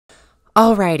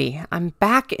Alrighty, I'm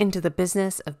back into the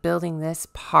business of building this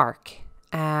park,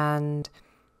 and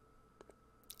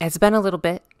it's been a little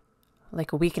bit,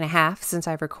 like a week and a half since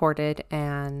I've recorded,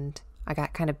 and I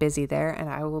got kind of busy there, and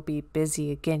I will be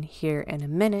busy again here in a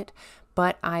minute,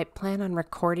 but I plan on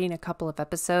recording a couple of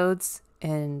episodes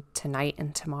in tonight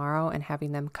and tomorrow and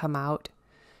having them come out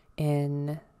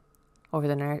over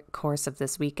the course of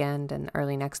this weekend and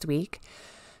early next week.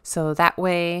 So that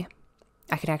way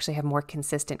I can actually have more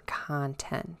consistent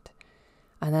content.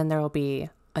 And then there will be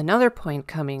another point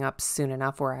coming up soon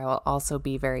enough where I will also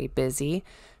be very busy.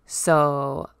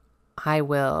 So I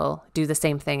will do the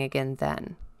same thing again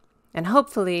then. And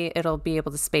hopefully it'll be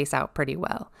able to space out pretty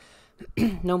well.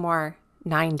 No more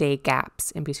 9-day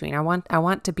gaps in between. I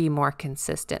want to be more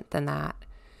consistent than that.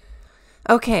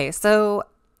 Okay, so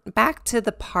back to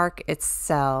the park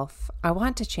itself. I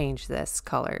want to change this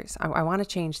colors. I want to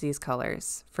change these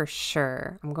colors for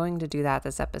sure. I'm going to do that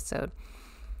this episode.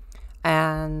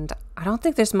 And I don't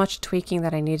think there's much tweaking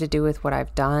that I need to do with what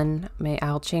I've done.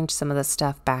 I'll change some of the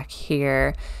stuff back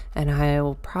here, and I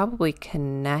will probably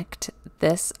connect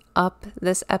this up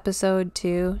this episode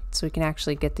too, so we can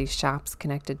actually get these shops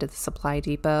connected to the supply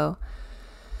depot.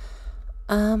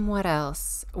 What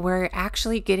else? We're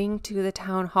actually getting to the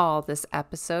town hall this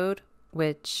episode,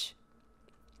 which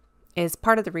is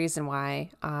part of the reason why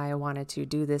I wanted to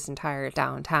do this entire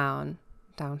downtown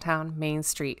Main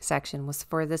Street section was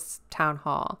for this town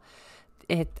hall.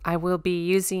 I will be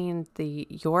using the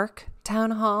York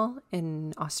Town Hall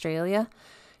in Australia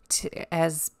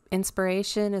as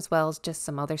inspiration, as well as just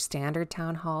some other standard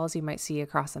town halls you might see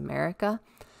across America.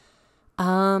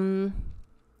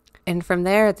 And from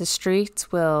there, the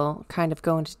streets will kind of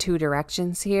go into two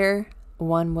directions here.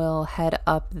 One will head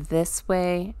up this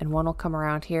way, and one will come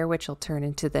around here, which will turn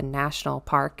into the national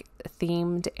park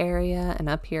themed area. And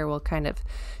up here will kind of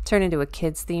turn into a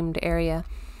kids themed area.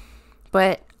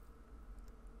 But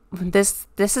this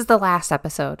is the last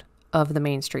episode of the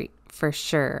Main Street for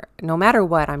sure. No matter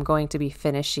what, I'm going to be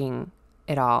finishing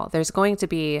it all. There's going to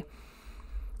be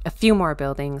a few more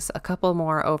buildings, a couple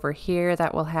more over here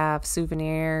that will have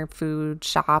souvenir food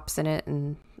shops in it,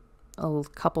 and a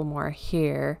couple more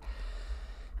here.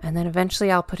 And then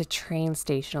eventually I'll put a train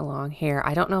station along here.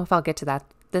 I don't know if I'll get to that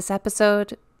this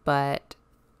episode, but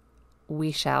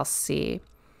we shall see.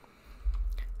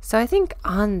 So I think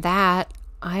on that,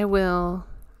 I will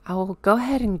go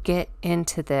ahead and get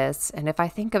into this. And if I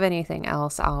think of anything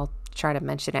else, I'll try to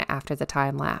mention it after the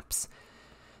time lapse.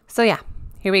 So yeah,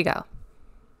 here we go.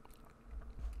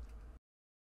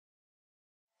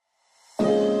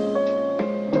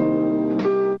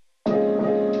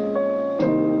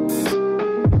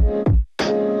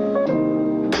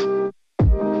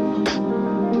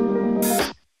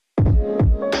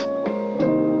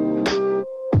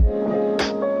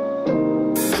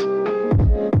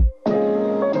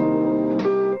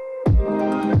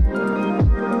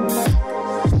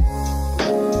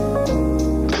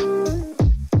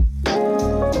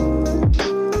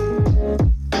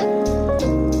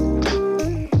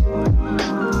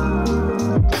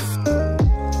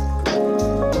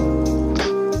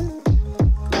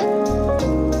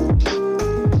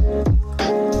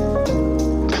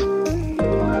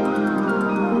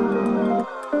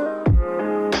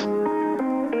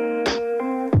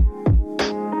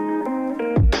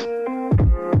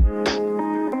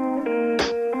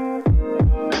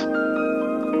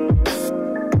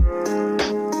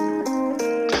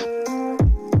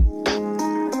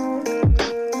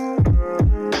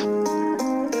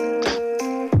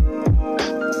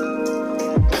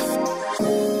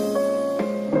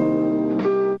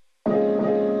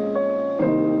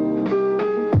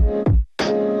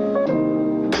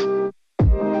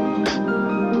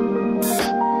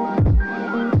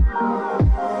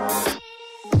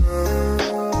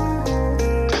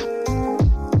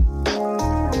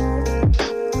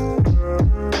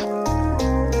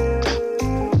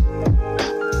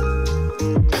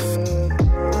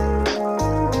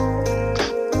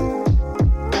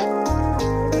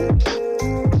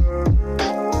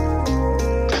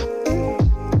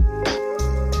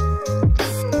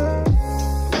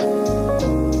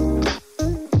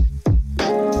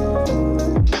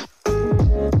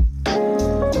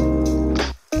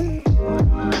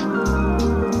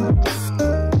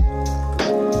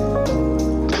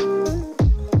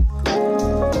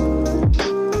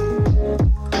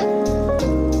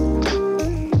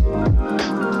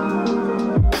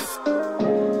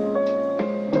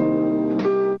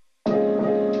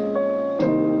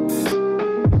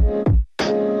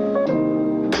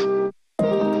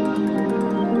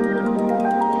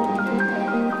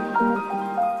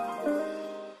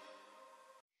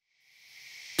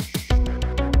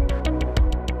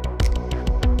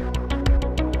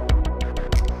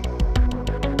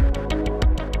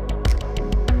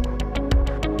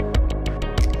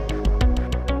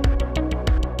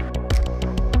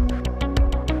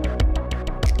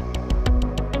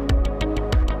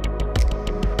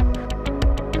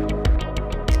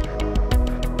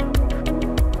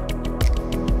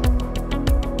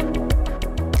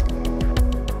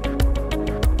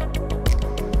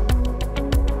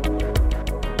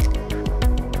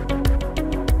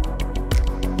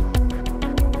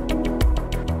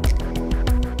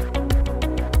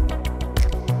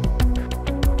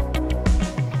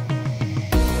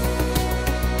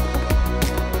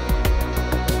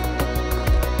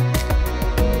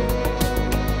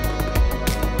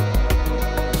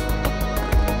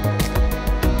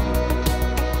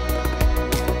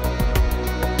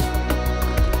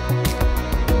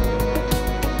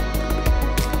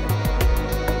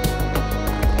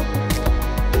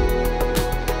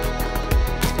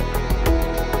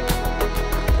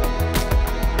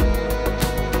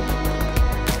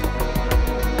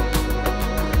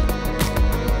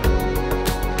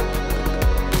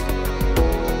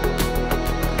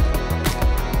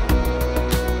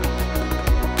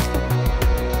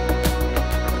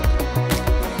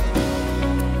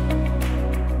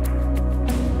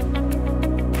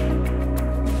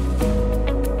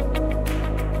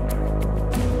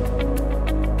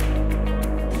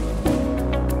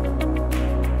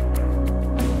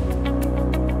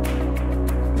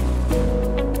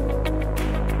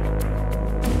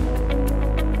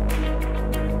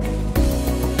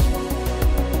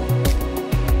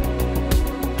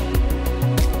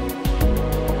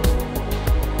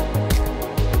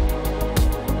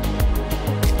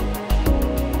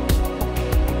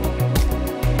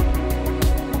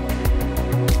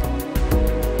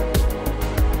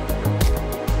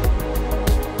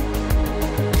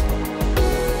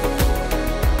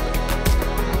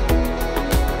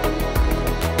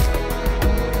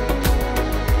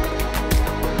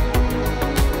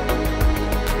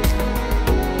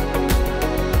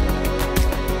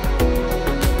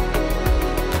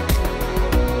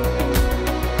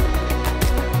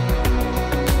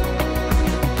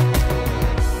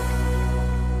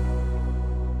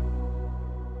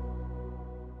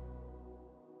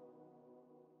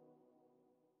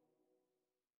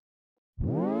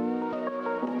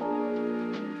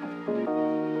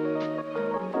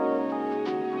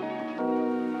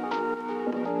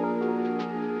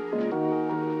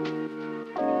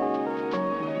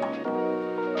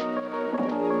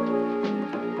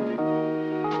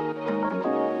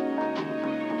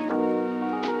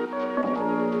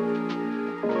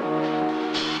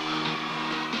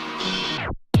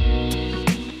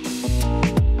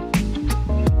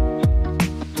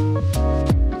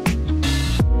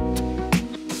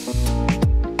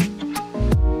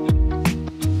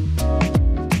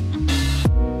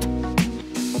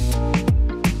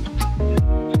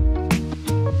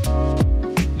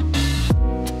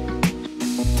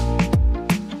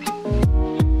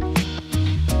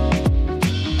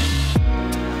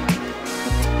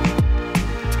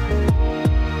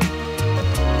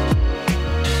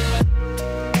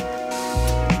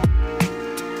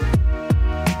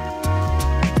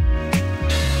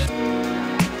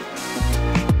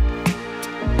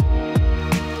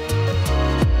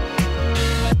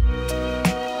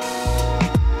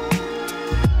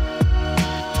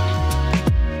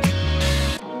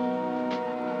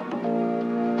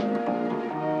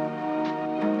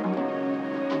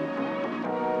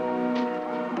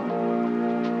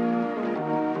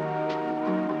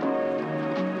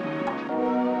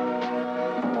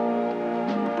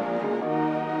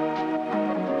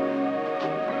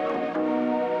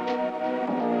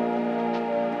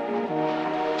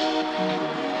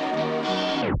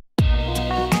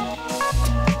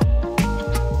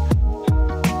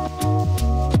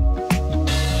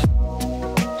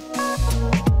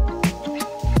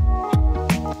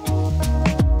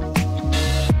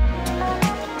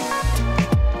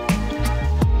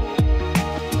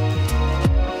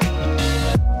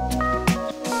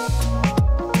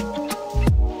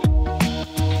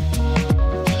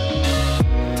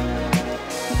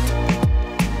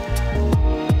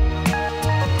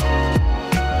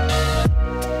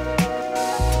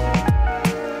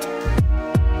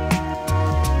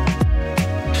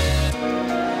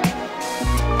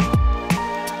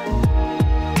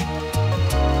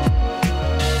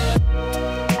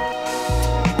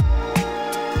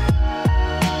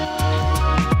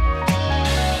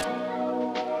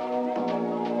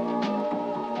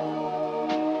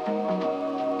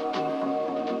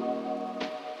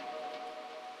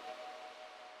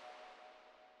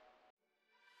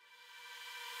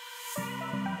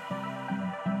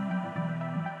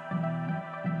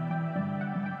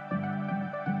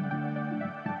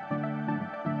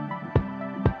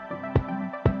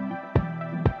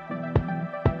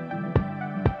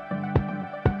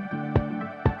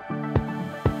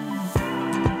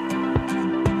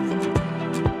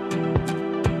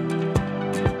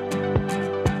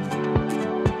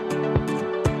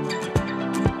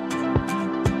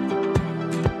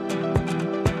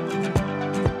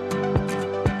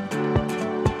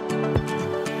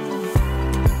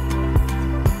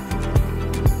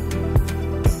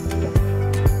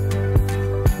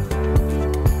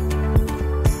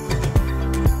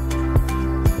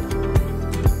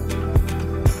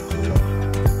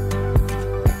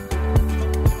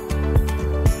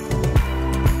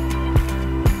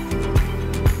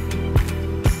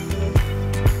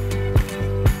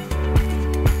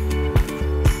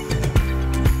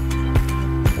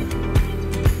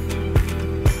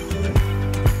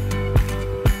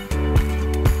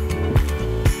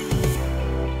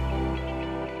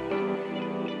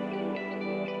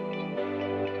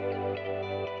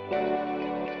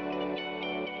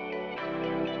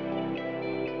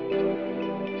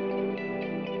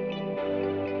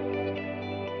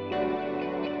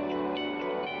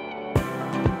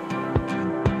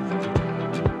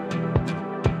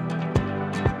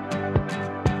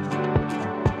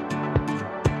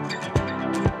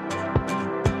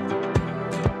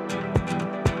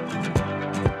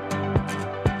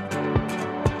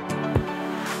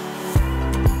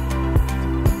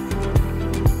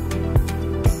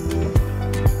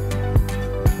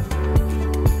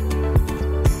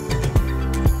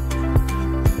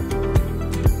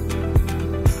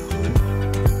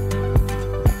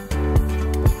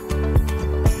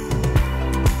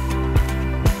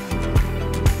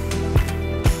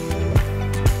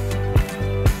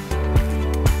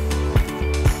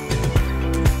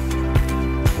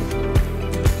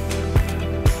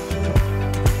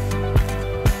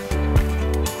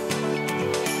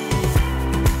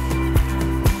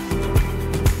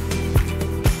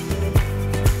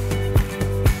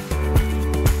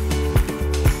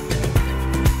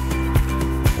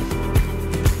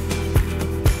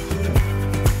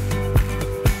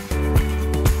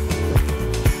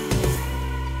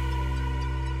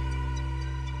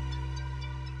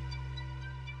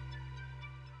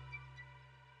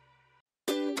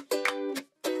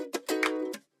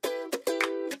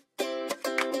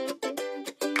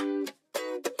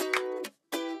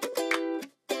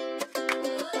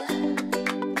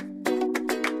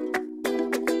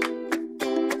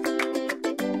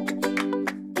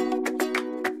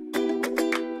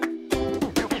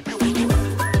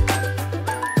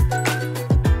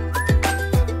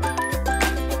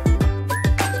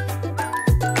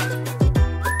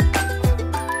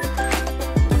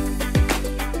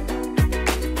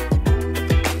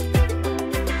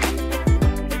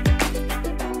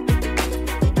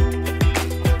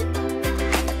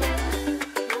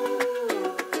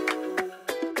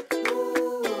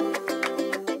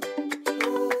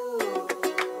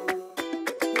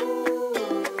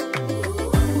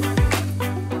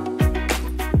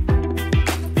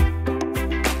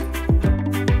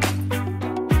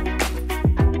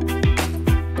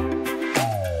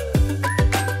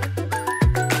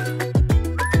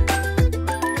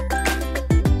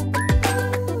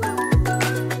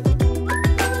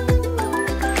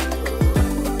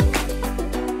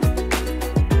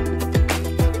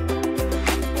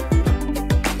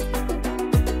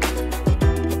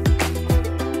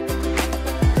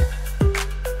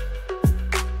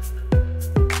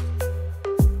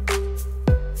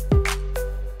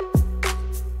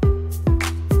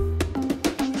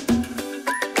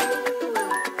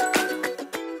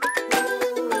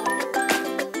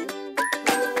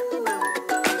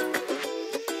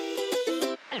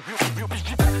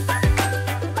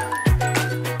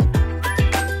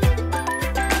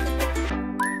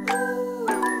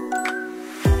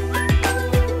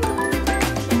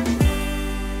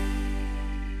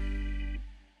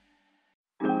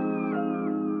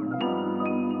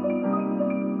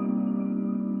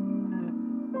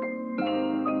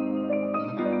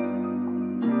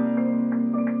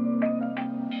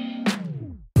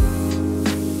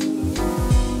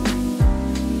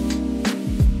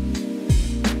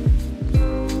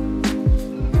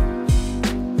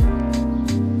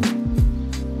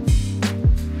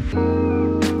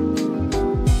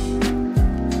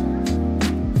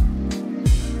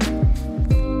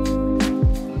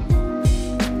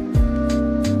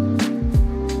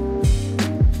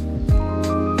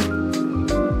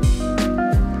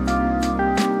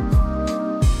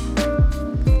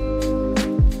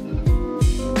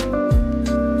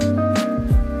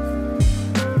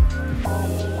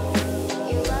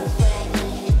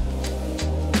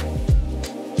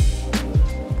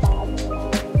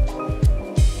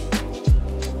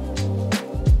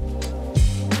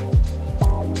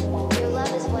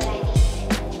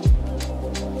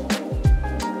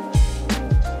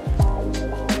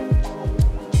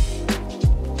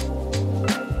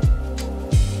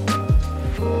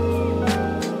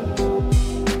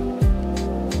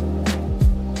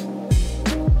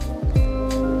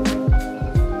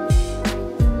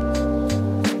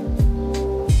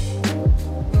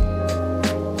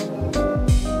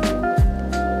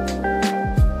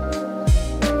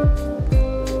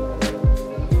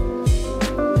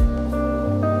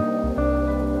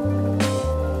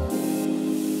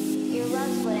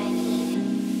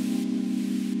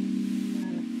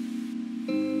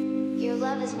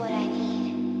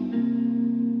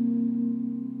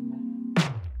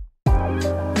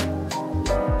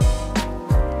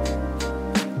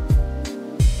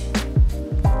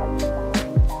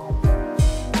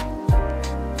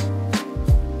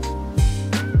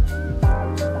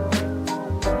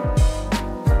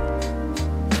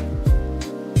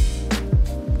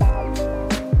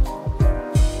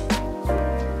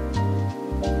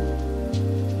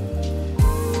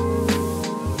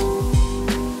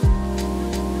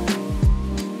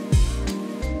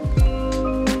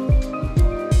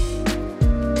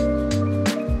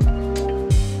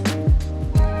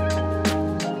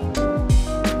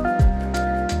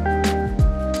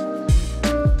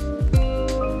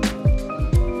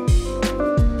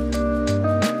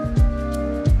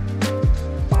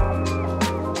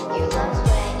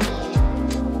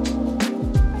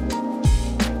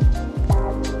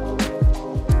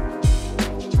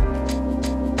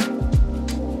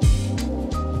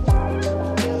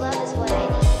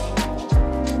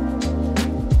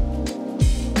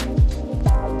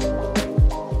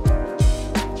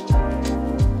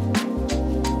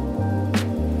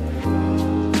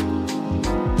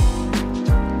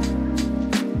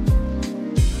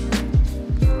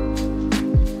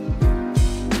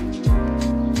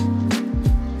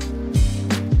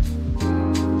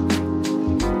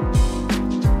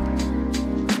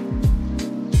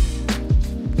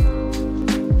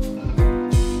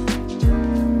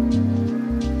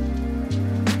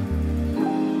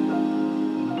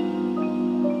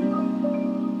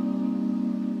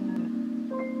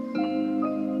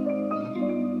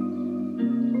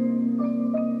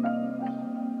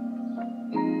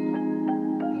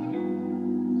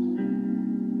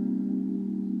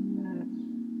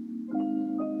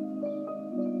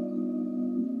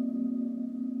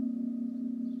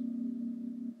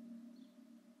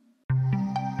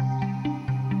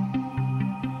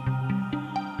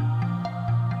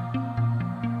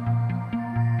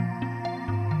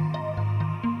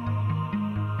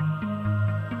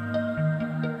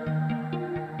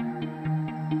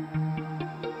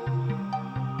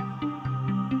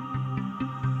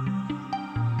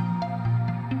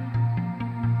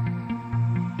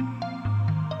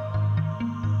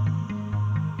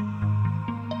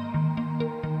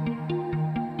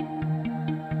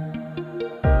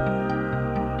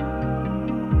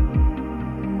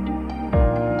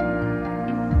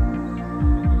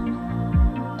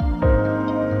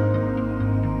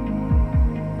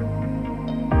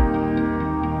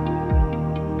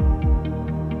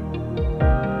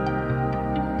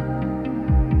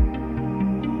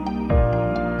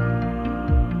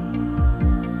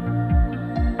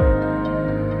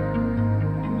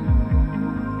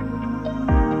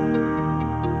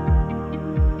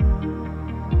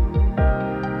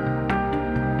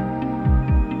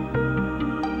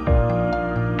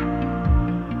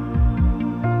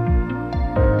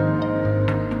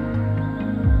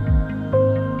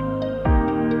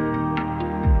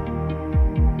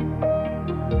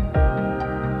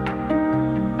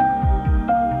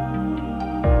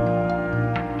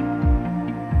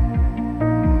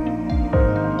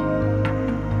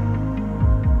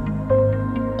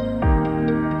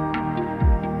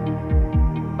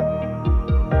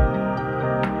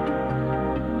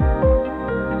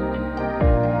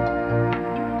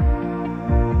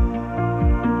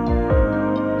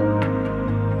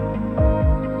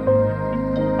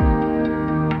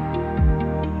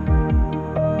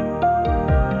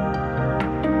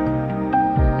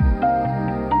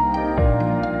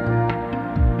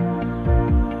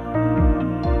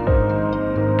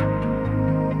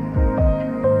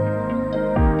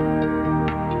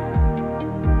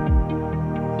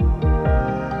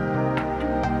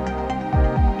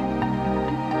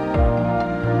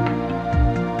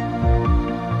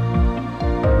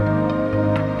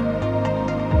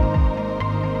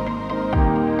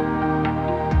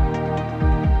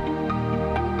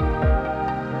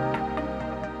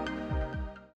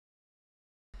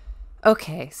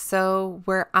 Okay, so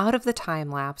we're out of the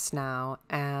time lapse now,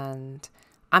 and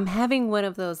I'm having one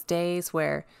of those days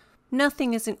where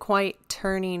nothing isn't quite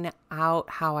turning out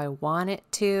how I want it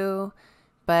to,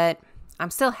 but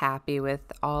I'm still happy with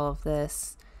all of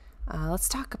this. Let's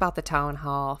talk about the town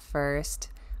hall first.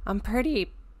 I'm pretty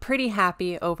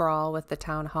happy overall with the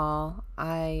town hall.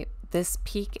 This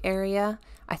peak area,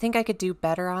 I think I could do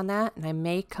better on that, and I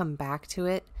may come back to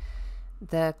it.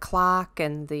 The clock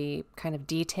and the kind of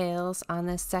details on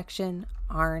this section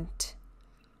aren't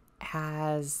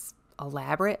as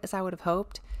elaborate as I would have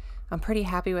hoped. I'm pretty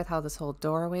happy with how this whole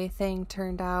doorway thing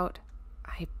turned out.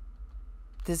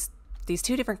 These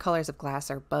two different colors of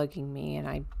glass are bugging me,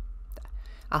 and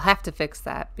I'll have to fix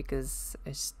that because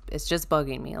it's just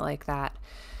bugging me like that.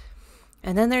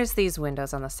 And then there's these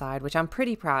windows on the side, which I'm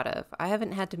pretty proud of. I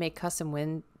haven't had to make custom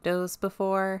windows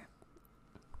before,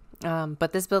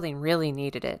 but this building really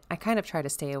needed it. I kind of try to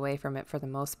stay away from it for the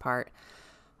most part.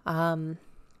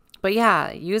 But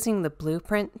yeah, using the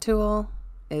blueprint tool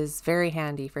is very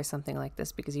handy for something like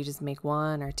this because you just make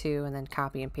one or two and then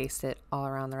copy and paste it all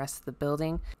around the rest of the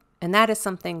building. And that is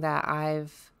something that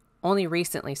I've only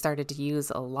recently started to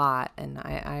use a lot, and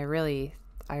I'm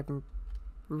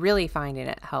really finding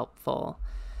it helpful.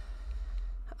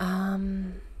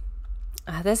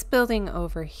 This building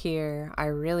over here, I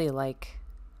really like.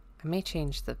 I may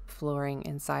change the flooring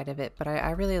inside of it, but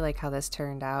I really like how this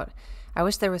turned out. I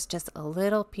wish there was just a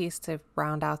little piece to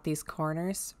round out these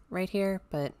corners right here,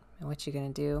 but what you gonna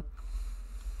do?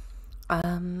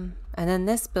 And then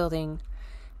this building,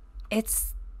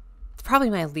 it's probably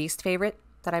my least favorite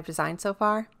that I've designed so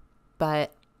far,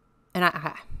 but, and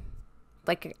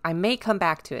I may come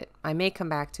back to it. I may come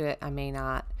back to it. I may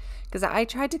not, because I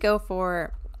tried to go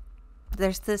for,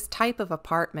 there's this type of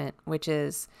apartment, which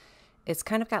is, it's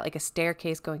kind of got like a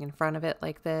staircase going in front of it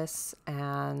like this.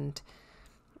 And,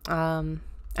 I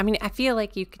mean, I feel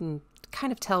like you can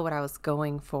kind of tell what I was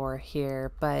going for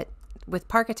here, but with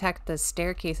Parkitect, the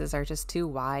staircases are just too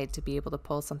wide to be able to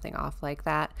pull something off like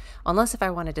that, unless if I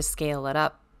wanted to scale it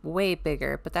up way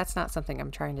bigger, but that's not something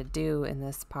I'm trying to do in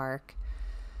this park.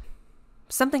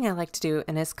 Something I like to do,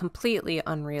 and is completely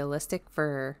unrealistic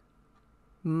for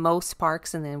most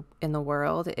parks in the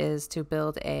world, is to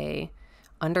build a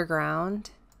underground.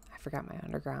 I forgot my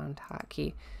underground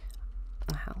hotkey.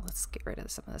 Let's get rid of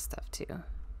some of this stuff too.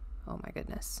 Oh my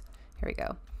goodness. Here we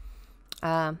go.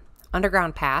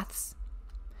 Underground paths.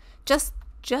 Just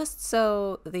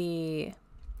so the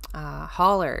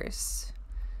haulers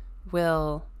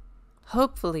will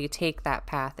hopefully take that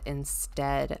path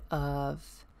instead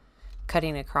of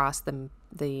cutting across the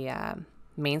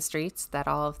main streets that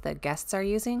all of the guests are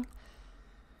using.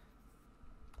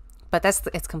 But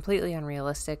it's completely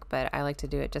unrealistic, but I like to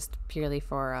do it just purely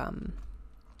for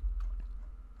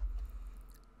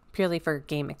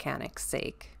game mechanics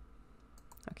sake.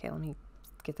 Okay, let me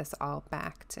get this all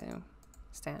back to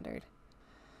standard.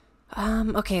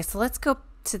 Okay, so let's go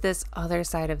to this other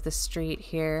side of the street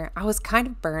here. I was kind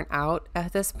of burnt out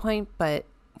at this point, but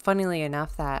funnily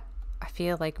enough, that I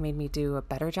feel like made me do a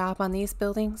better job on these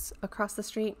buildings across the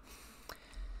street.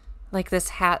 Like this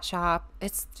hat shop,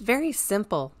 it's very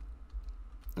simple.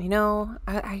 You know,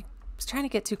 I was trying to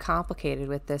get too complicated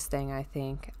with this thing, I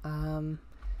think.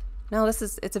 No,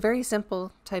 it's a very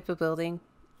simple type of building.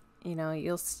 You know,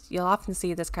 you'll often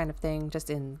see this kind of thing just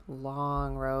in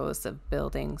long rows of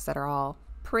buildings that are all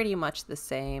pretty much the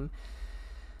same.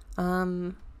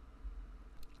 Okay,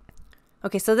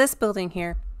 so this building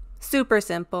here, super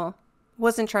simple.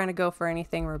 Wasn't trying to go for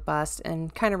anything robust,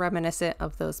 and kind of reminiscent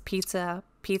of those pizza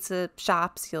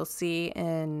shops you'll see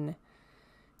in,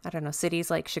 I don't know,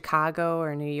 cities like Chicago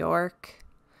or New York,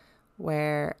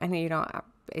 where, I know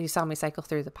you saw me cycle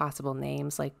through the possible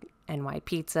names like NY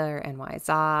Pizza or NY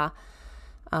Za.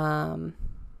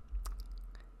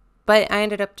 But I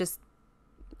ended up just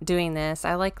doing this.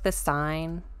 I like the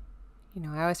sign. You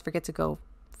know, I always forget to go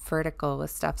vertical with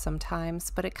stuff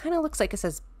sometimes, but it kind of looks like it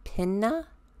says Pinna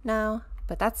now,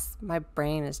 but that's, my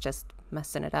brain is just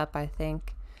messing it up, I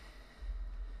think.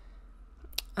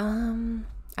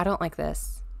 I don't like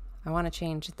this. I want to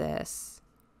change this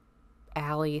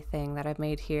alley thing that I've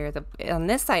made here. On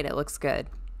this side it looks good,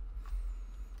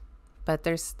 but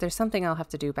there's something I'll have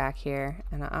to do back here,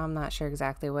 and I'm not sure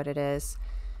exactly what it is.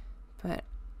 But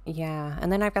yeah,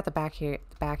 and then I've got the back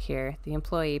here, the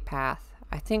employee path.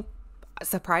 I think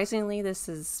surprisingly this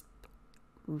is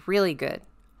really good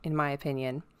in my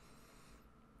opinion.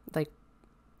 Like,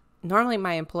 normally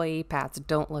my employee paths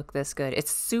don't look this good.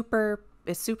 It's super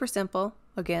simple,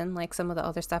 again, like some of the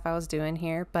other stuff I was doing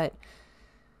here, but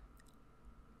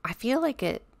I feel like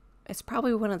it's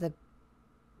probably one of the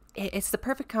it's the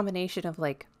perfect combination of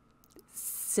like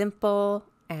simple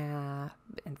and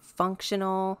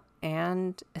functional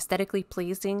and aesthetically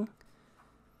pleasing.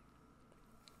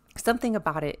 Something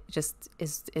about it just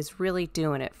is really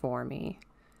doing it for me.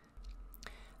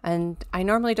 And I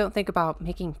normally don't think about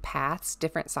making paths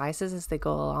different sizes as they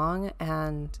go along,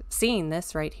 and seeing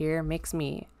this right here makes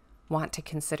me want to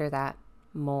consider that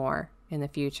more in the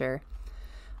future.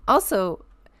 Also,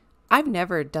 I've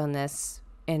never done this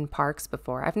in parks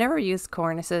before. I've never used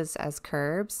cornices as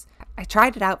curbs. I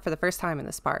tried it out for the first time in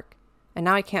this park, and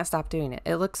now I can't stop doing it.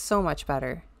 It looks so much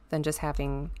better than just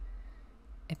having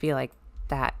it be like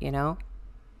that, you know?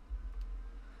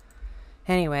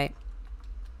 Anyway,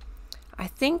 I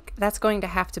think that's going to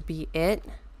have to be it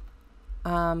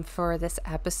for this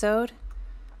episode.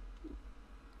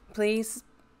 Please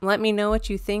let me know what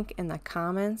you think in the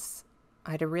comments.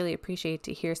 I'd really appreciate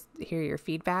to hear your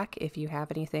feedback if you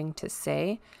have anything to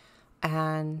say.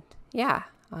 And yeah,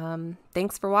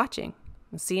 thanks for watching.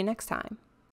 I'll see you next time.